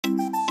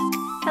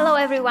Hello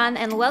everyone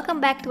and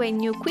welcome back to a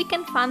new quick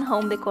and fun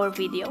home decor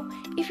video.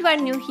 If you are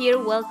new here,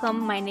 welcome,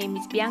 my name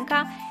is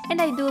Bianca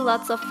and I do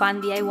lots of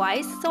fun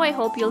DIYs, so I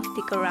hope you'll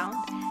stick around.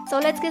 So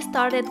let's get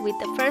started with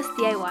the first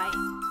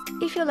DIY.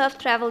 If you love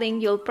traveling,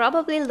 you'll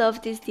probably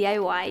love this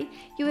DIY.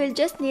 You will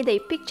just need a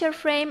picture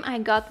frame, I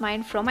got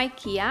mine from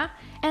IKEA,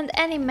 and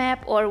any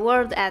map or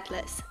world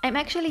atlas. I'm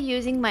actually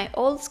using my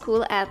old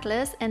school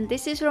atlas, and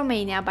this is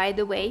Romania, by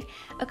the way.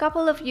 A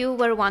couple of you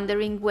were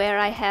wondering where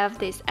I have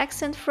this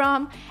accent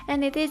from,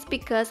 and it is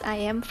because I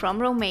am from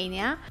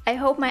Romania. I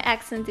hope my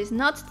accent is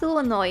not too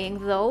annoying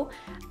though.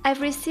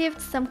 I've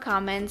received some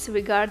comments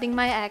regarding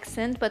my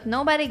accent, but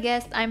nobody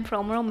guessed I'm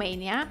from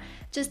Romania.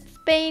 Just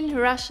Spain,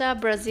 Russia,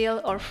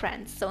 Brazil or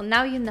France, so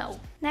now you know.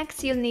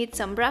 Next you'll need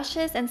some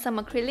brushes and some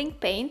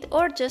acrylic paint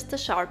or just a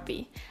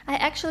Sharpie. I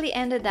actually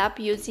ended up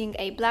using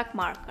a black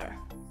marker.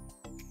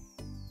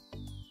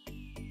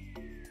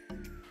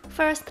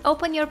 First,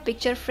 open your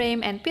picture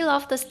frame and peel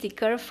off the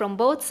sticker from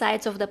both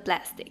sides of the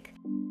plastic.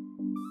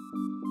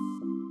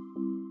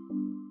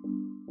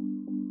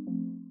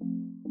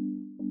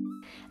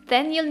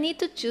 Then you'll need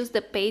to choose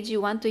the page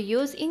you want to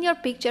use in your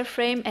picture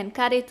frame and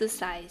cut it to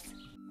size.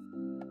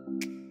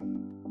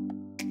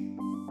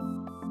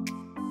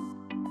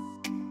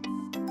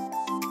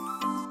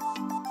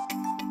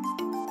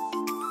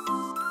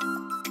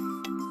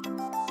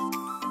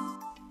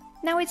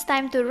 Now it's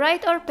time to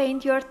write or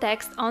paint your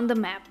text on the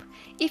map.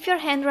 If your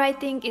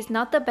handwriting is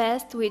not the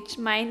best, which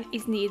mine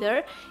is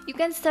neither, you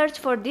can search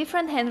for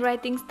different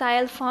handwriting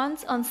style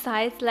fonts on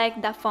sites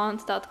like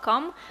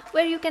dafont.com,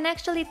 where you can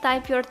actually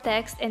type your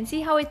text and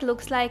see how it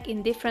looks like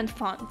in different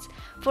fonts.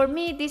 For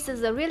me, this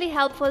is a really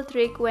helpful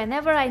trick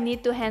whenever I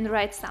need to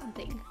handwrite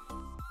something.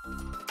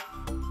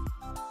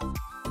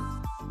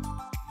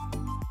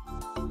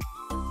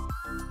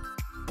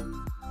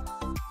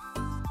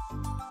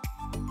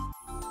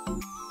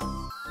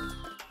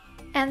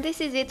 And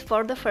this is it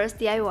for the first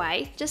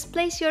DIY. Just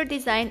place your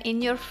design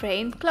in your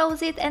frame,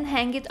 close it and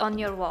hang it on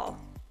your wall.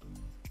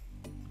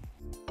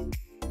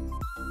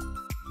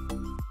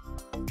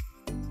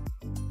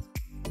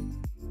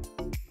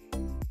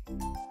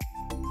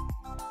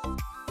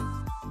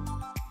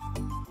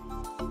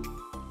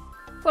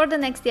 For the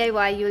next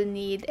DIY you'll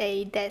need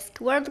a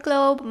desk word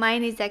globe.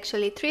 Mine is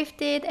actually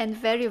thrifted and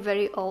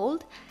very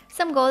old,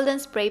 some golden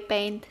spray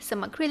paint,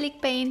 some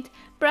acrylic paint,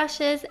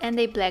 brushes and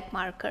a black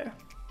marker.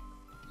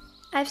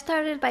 I've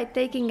started by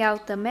taking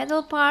out the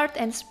metal part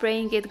and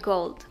spraying it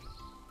gold.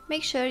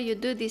 Make sure you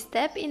do this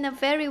step in a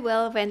very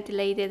well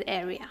ventilated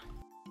area.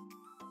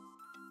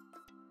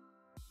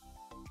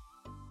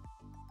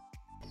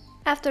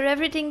 After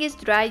everything is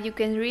dry, you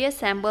can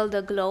reassemble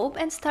the globe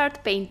and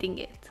start painting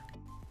it.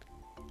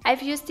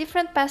 I've used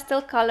different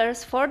pastel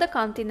colors for the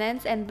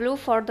continents and blue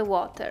for the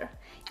water.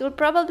 You'll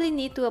probably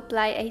need to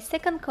apply a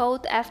second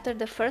coat after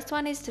the first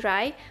one is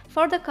dry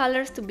for the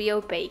colors to be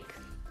opaque.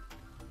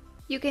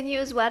 You can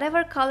use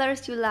whatever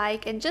colors you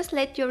like and just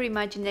let your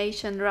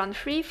imagination run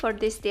free for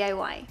this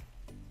DIY.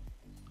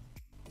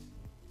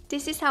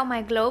 This is how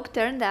my globe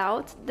turned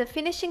out. The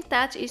finishing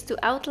touch is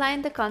to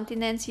outline the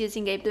continents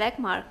using a black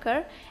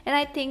marker, and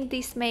I think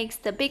this makes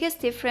the biggest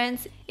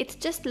difference. It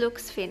just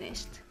looks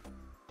finished.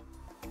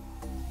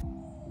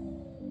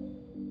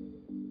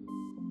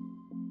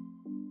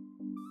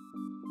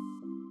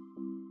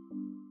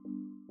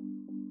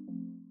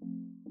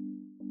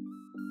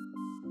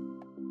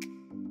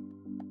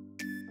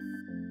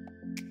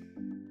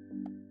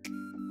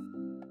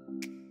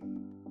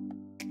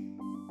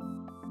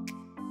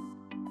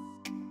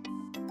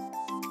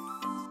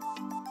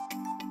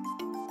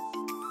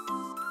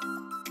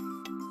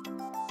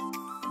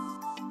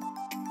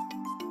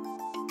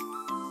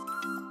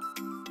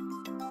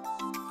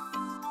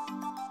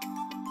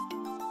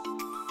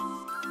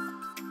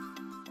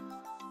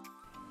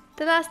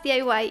 The last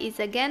DIY is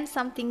again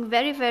something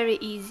very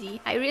easy.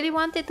 I really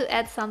wanted to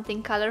add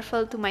something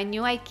colorful to my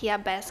new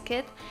IKEA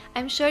basket.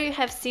 I'm sure you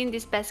have seen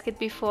this basket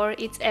before,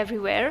 it's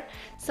everywhere.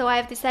 So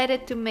I've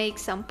decided to make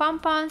some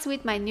pom-poms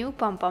with my new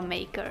pom-pom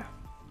maker.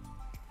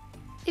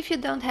 If you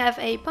don't have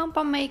a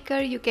pom-pom maker,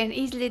 you can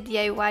easily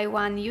DIY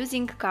one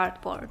using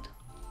cardboard.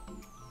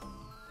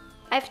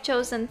 I've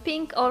chosen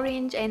pink,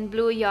 orange and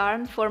blue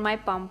yarn for my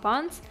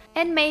pom-poms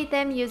and made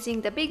them using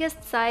the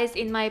biggest size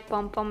in my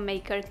pom-pom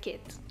maker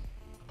kit.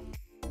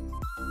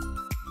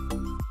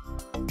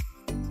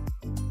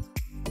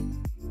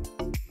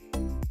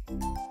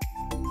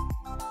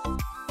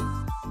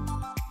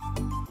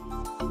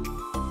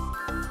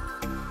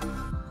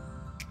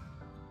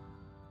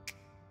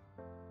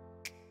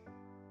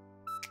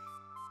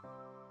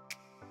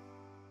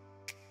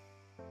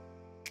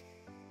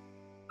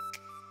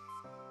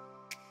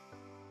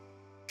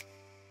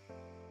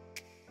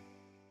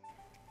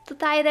 To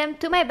tie them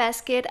to my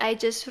basket, I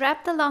just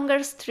wrapped a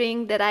longer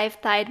string that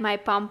I've tied my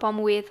pom-pom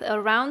with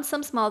around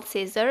some small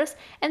scissors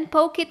and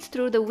poke it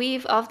through the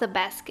weave of the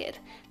basket.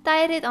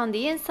 Tied it on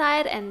the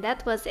inside and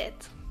that was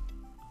it.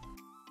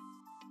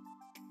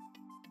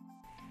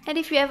 And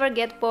if you ever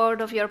get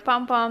bored of your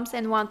pom-poms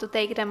and want to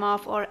take them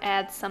off or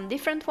add some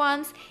different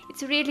ones,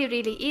 it's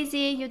really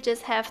easy. You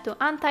just have to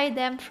untie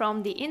them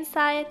from the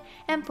inside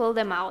and pull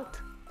them out.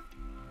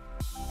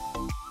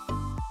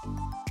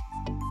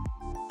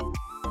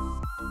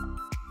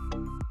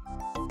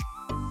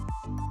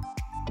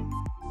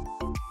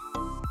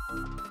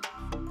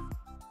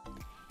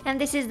 And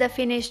this is the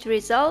finished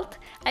result.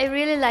 I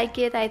really like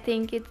it. I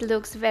think it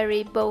looks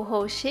very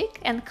boho chic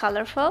and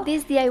colorful.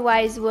 These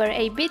DIYs were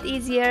a bit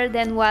easier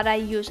than what I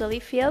usually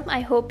film.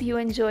 I hope you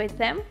enjoyed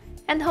them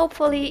and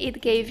hopefully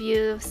it gave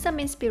you some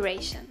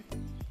inspiration.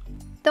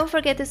 Don't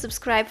forget to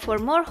subscribe for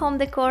more home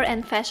decor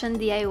and fashion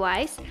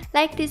DIYs.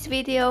 Like this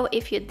video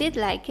if you did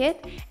like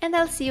it, and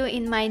I'll see you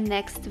in my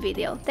next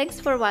video. Thanks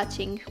for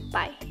watching.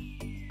 Bye!